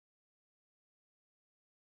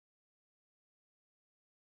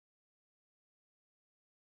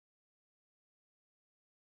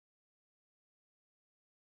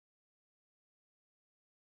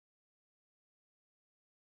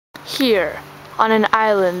Here, on an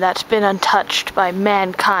island that's been untouched by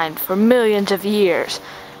mankind for millions of years,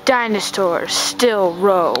 dinosaurs still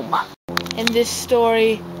roam. In this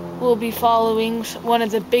story, we'll be following one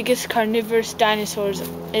of the biggest carnivorous dinosaurs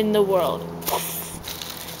in the world,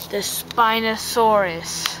 the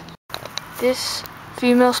Spinosaurus. This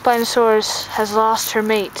female Spinosaurus has lost her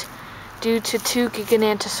mate due to two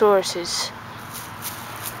Gigantosauruses.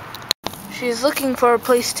 She is looking for a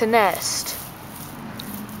place to nest.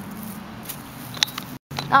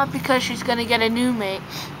 Not because she's going to get a new mate,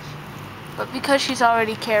 but because she's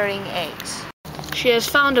already carrying eggs. She has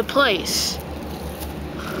found a place.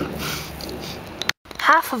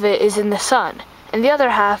 Half of it is in the sun, and the other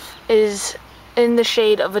half is in the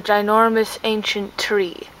shade of a ginormous ancient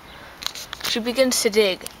tree. She begins to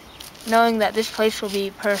dig, knowing that this place will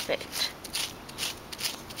be perfect.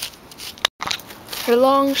 Her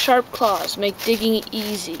long, sharp claws make digging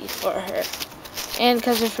easy for her, and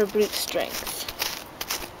because of her brute strength.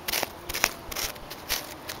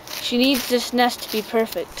 She needs this nest to be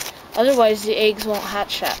perfect, otherwise the eggs won't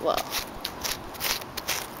hatch that well.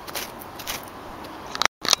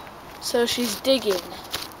 So she's digging.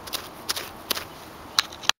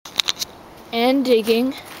 And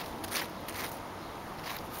digging.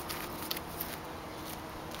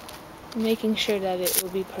 Making sure that it will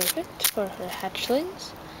be perfect for her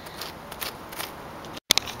hatchlings.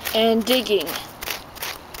 And digging.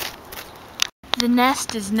 The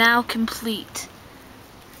nest is now complete.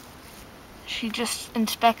 She just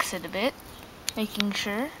inspects it a bit, making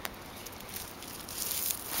sure.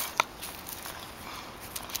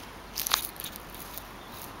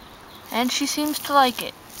 And she seems to like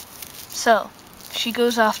it. So, she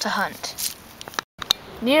goes off to hunt.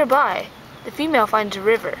 Nearby, the female finds a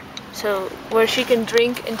river, where she can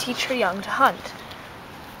drink and teach her young to hunt.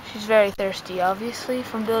 She's very thirsty, obviously,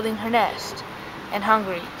 from building her nest, and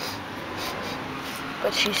hungry.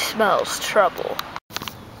 But she smells trouble.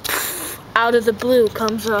 Out of the blue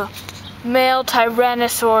comes a male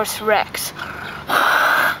Tyrannosaurus Rex.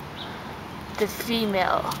 The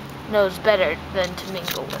female knows better than to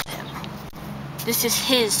mingle with him. This is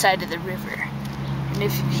his side of the river, and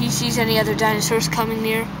if he sees any other dinosaurs coming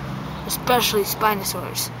near, especially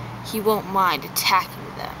Spinosaurus, he won't mind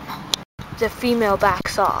attacking them. The female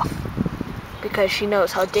backs off, because she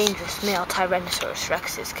knows how dangerous male Tyrannosaurus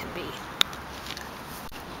Rexes can be.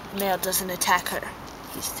 The male doesn't attack her,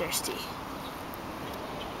 he's thirsty.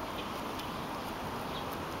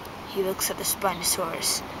 He looks at the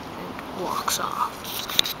Spinosaurus and walks off.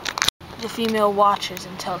 The female watches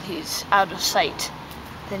until he's out of sight.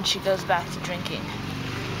 Then she goes back to drinking.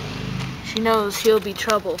 She knows he'll be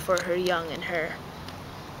trouble for her young and her.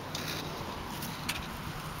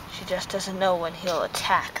 She just doesn't know when he'll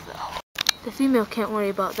attack, though. The female can't worry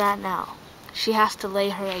about that now. She has to lay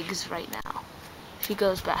her eggs right now. She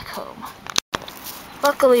goes back home.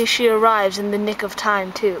 Luckily, she arrives in the nick of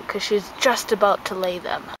time, too, because she's just about to lay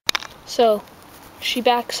them. So, she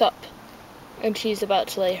backs up, and she's about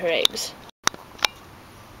to lay her eggs.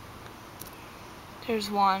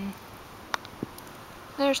 There's one.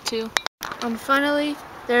 There's two. And finally,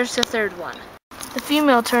 there's the third one. The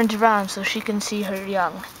female turns around so she can see her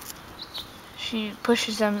young. She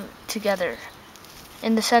pushes them together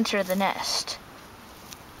in the center of the nest,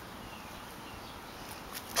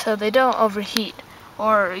 so they don't overheat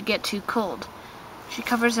or get too cold. She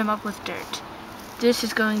covers them up with dirt. This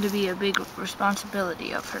is going to be a big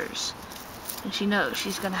responsibility of hers, and she knows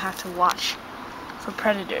she's going to have to watch for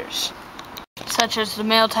predators, such as the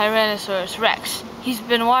male Tyrannosaurus Rex. He's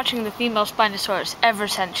been watching the female Spinosaurus ever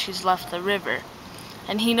since she's left the river,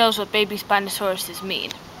 and he knows what baby Spinosauruses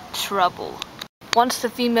mean. Trouble. Once the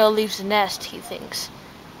female leaves the nest, he thinks,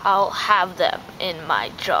 I'll have them in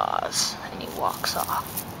my jaws, and he walks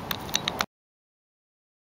off.